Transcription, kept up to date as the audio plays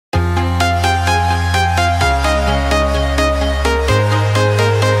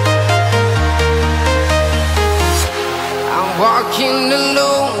walking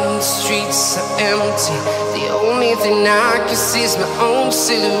alone, the streets are empty. The only thing I can see is my own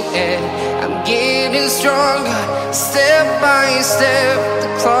silhouette. I'm getting stronger, step by step. The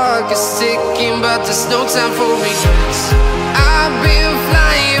clock is ticking, but there's no time for regrets. I've been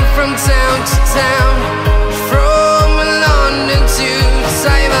flying from town to town, from London to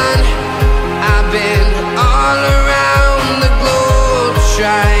Taiwan. I've been all around the globe,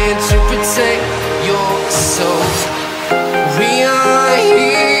 trying to protect your soul. We are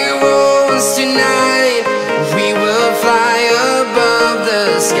heroes tonight. We will fly above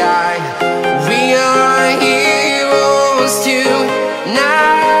the sky. We are heroes tonight.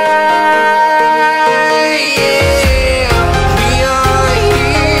 Yeah. We are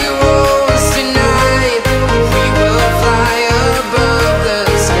heroes tonight. We will fly above the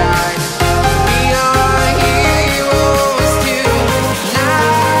sky. We are heroes tonight.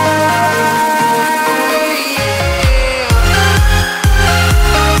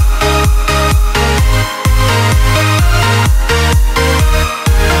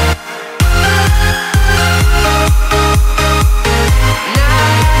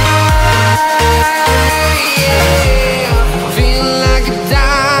 Feeling like a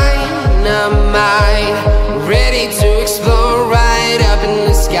dynamite, ready to explode right up in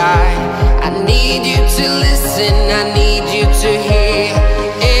the sky. I need you to listen, I need you to hear,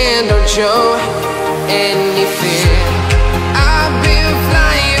 and don't show any fear. I've been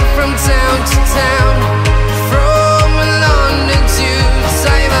flying from town to town, from London to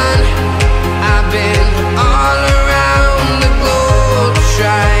Taiwan. I've been all around the globe,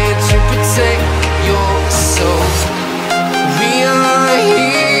 trying to protect your soul. We are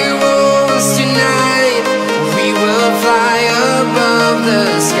heroes tonight. We will fly above the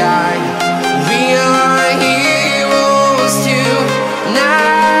sky. We are heroes tonight.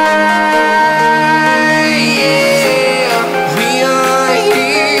 Yeah. We are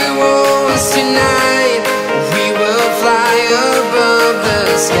heroes tonight. We will fly above the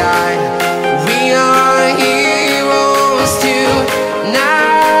sky. We are heroes tonight.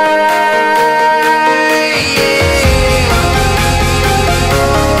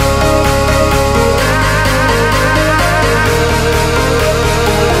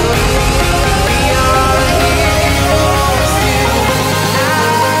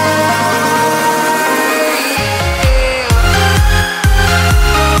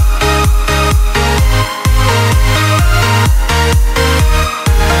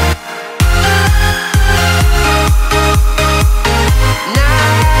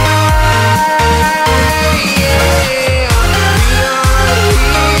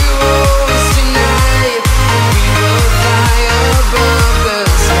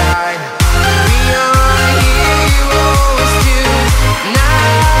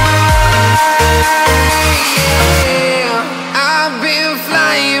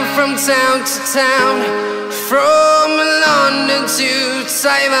 Town to town, from London to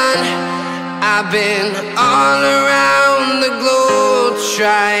Taiwan. I've been all around the globe,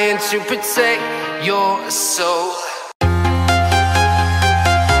 trying to protect your soul.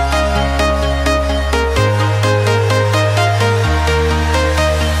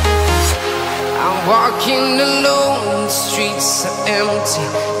 I'm walking alone, the streets are empty.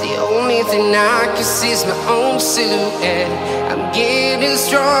 The only thing I can see is my own silhouette. I'm getting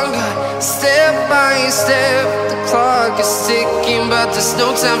stronger, step by step. The clock is ticking, but there's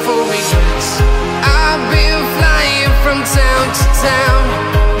no time for regrets. I've been flying from town to town,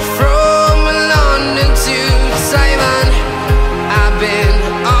 from London to Taiwan. I've been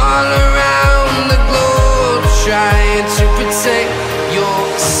all around the globe, trying to protect your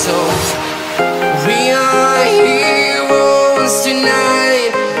soul. We are heroes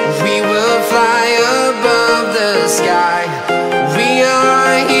tonight. We will fly above the sky. We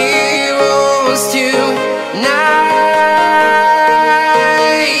are heroes tonight.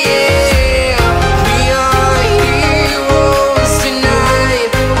 Yeah. We are heroes tonight.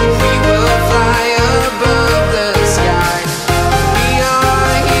 We will fly above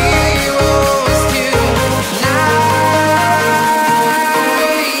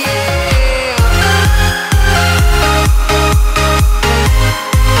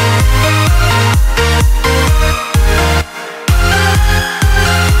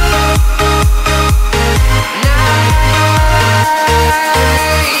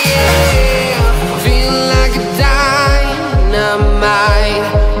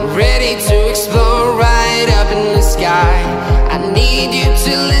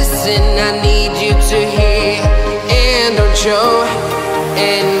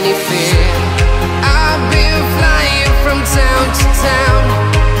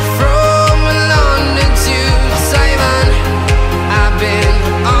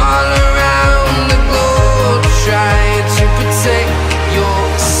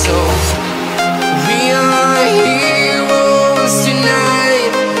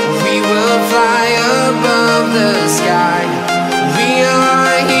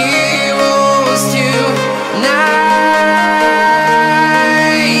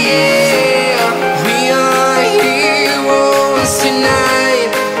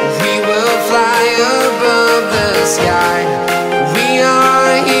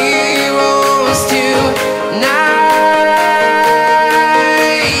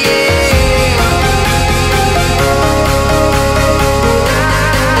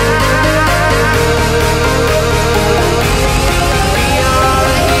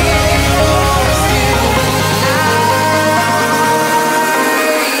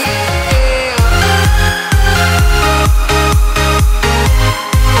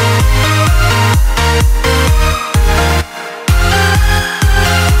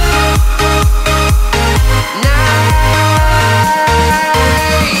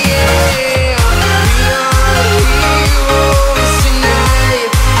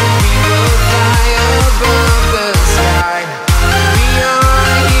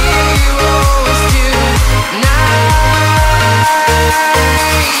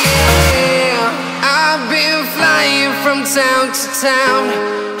town to town,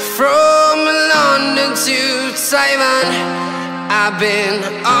 from London to Taiwan. I've been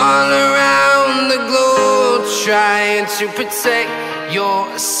all around the globe trying to protect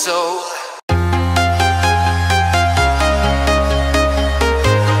your soul.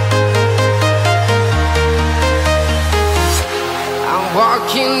 I'm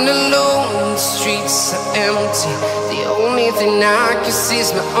walking alone, the streets are empty. The only thing I can see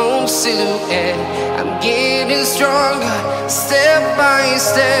is my own silhouette. I'm getting stronger, step by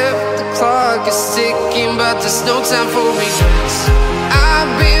step. The clock is ticking, but there's no time for regrets. I've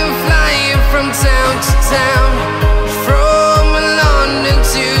been flying from town to town, from London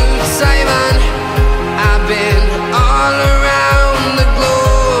to Taiwan. I've been all around the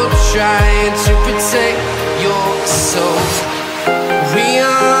globe trying to protect your soul. We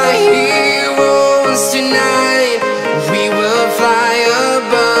are heroes tonight. We will fly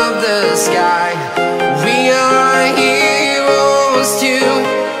above the sky. We are heroes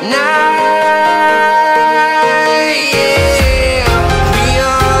tonight. Yeah. We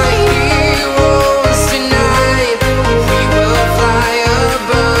are heroes tonight. We will fly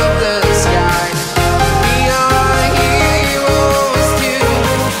above the sky. We are heroes tonight.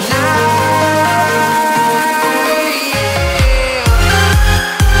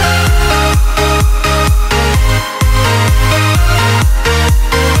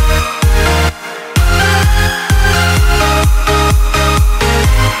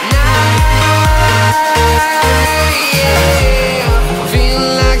 Feeling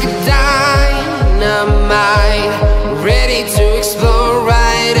like a dynamite, ready to explode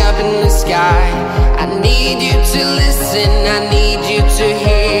right up in the sky. I need you to listen, I need you to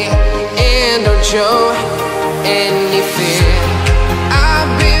hear, and don't show any fear.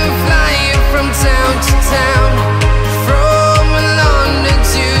 I've been flying from town to town, from London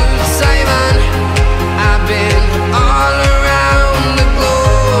to Taiwan. I've been all around the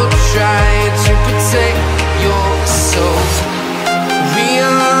globe trying to protect your soul. We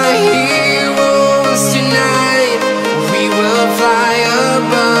are heroes tonight. We will fly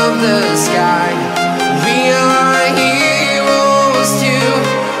above the sky. We are heroes tonight.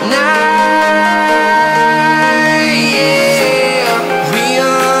 Yeah. We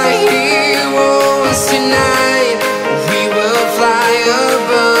are heroes tonight. We will fly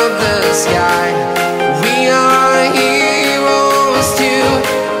above the sky. We are heroes tonight.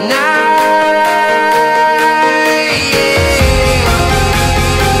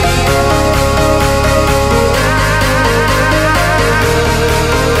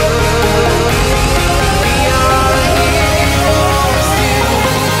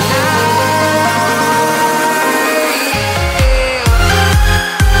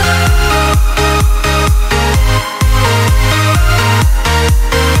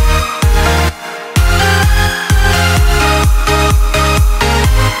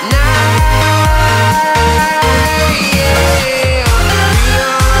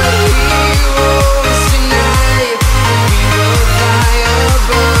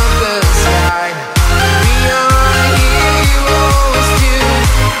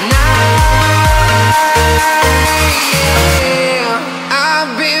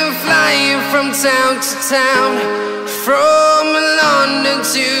 I've been flying from town to town, from London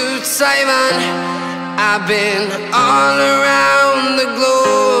to Taiwan. I've been all around the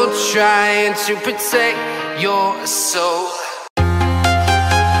globe trying to protect your soul.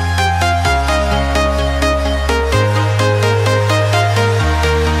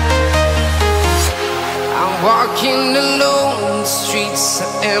 I'm walking alone, the streets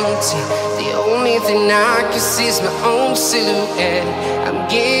are empty. The only thing I can see is my own silhouette. I'm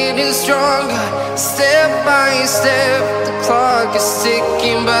getting stronger, step by step. The clock is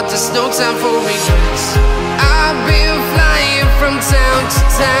ticking, but there's no time for regrets. I've been flying from town to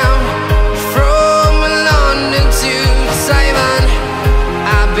town, from London to Taiwan.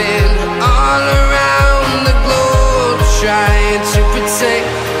 I've been all around the globe trying to protect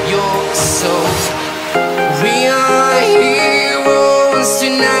your soul. We are heroes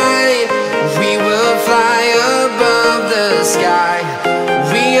tonight. We will fly above the sky.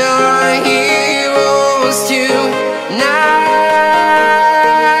 We are heroes tonight.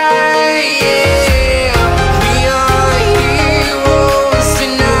 Yeah. We are heroes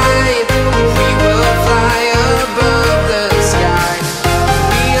tonight. We will fly above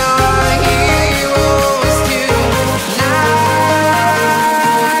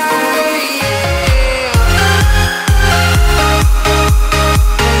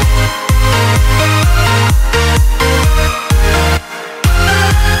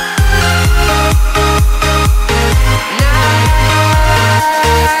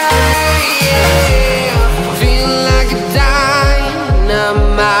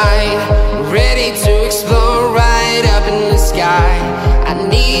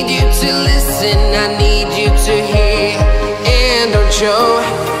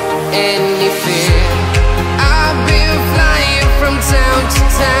any fear. I've been flying from town to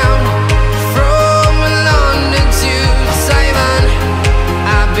town, from London to Taiwan.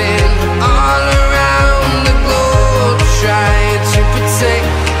 I've been all around the globe trying to protect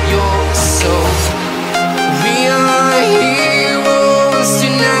your soul. We are heroes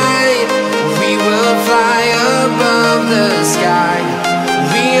tonight. We will fly above the sky.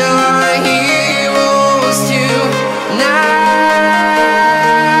 We are heroes tonight.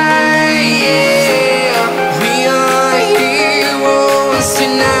 Yeah. We are heroes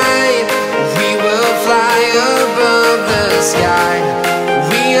tonight. We will fly above the sky.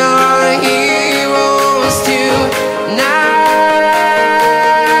 We are heroes tonight.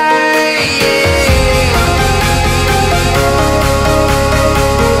 Yeah. We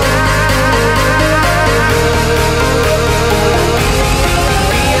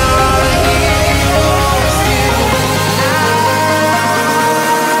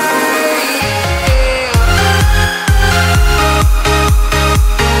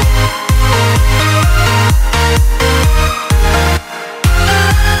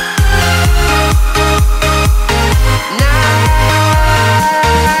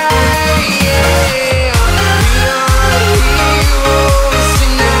are heroes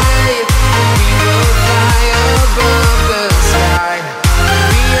tonight. We will fly above the sky.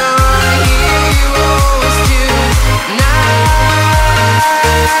 We are heroes tonight.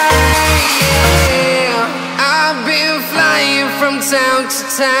 Yeah. I've been flying from town to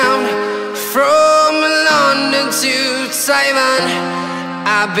town, from London to Taiwan.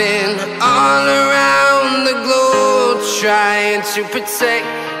 I've been all around the globe trying to protect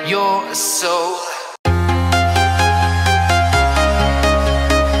your soul.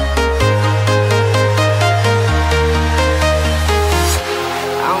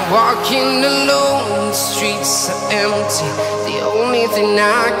 I'm walking alone, the streets are empty. The only thing I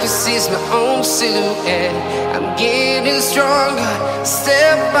can see is my own silhouette. I'm getting stronger,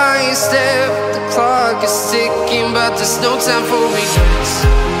 step by step. The clock is ticking, but there's no time for regrets.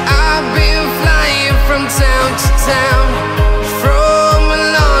 I've been flying from town to town, from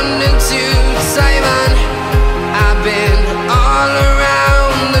London to Taiwan. I've been all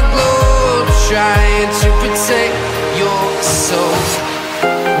around the globe trying to protect your soul.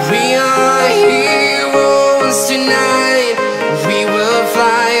 We are heroes tonight. We will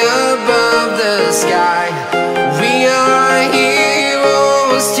fly above the sky. We are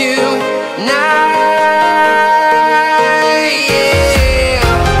heroes tonight. Yeah.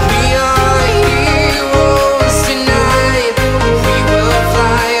 We are heroes tonight. We will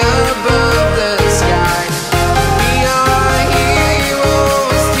fly above the sky. We are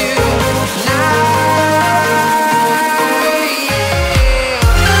heroes tonight.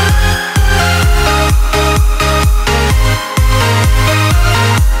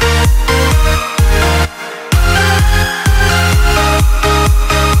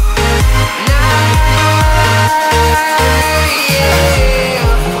 Yeah.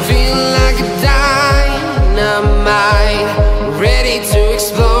 Feeling like a dynamite, ready to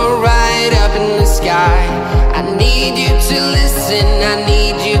explode right up in the sky. I need you to listen. I need